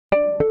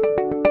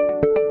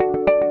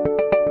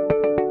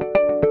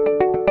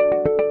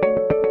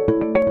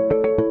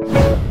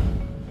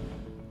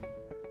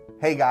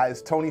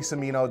guys, Tony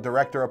Cimino,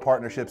 Director of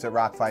Partnerships at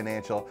Rock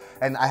Financial,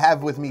 and I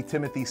have with me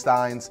Timothy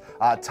Stines,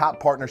 top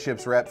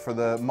partnerships rep for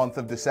the month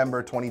of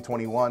December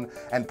 2021,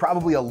 and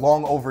probably a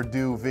long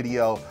overdue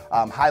video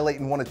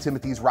highlighting one of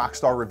Timothy's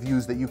rockstar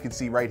reviews that you can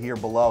see right here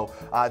below.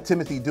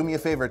 Timothy, do me a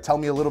favor, tell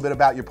me a little bit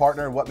about your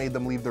partner and what made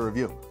them leave the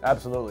review.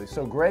 Absolutely.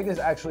 So Greg is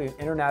actually an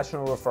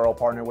international referral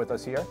partner with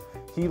us here.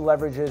 He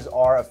leverages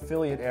our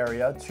affiliate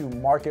area to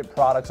market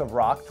products of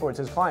Rock towards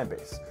his client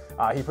base.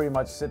 He pretty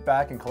much sit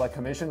back and collect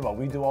commission while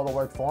we do all the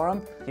work for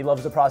him. He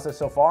loves the process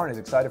so far and is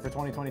excited for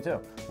 2022.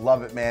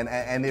 Love it, man.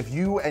 And if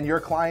you and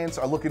your clients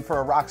are looking for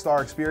a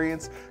rockstar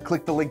experience,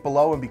 click the link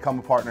below and become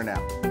a partner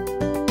now.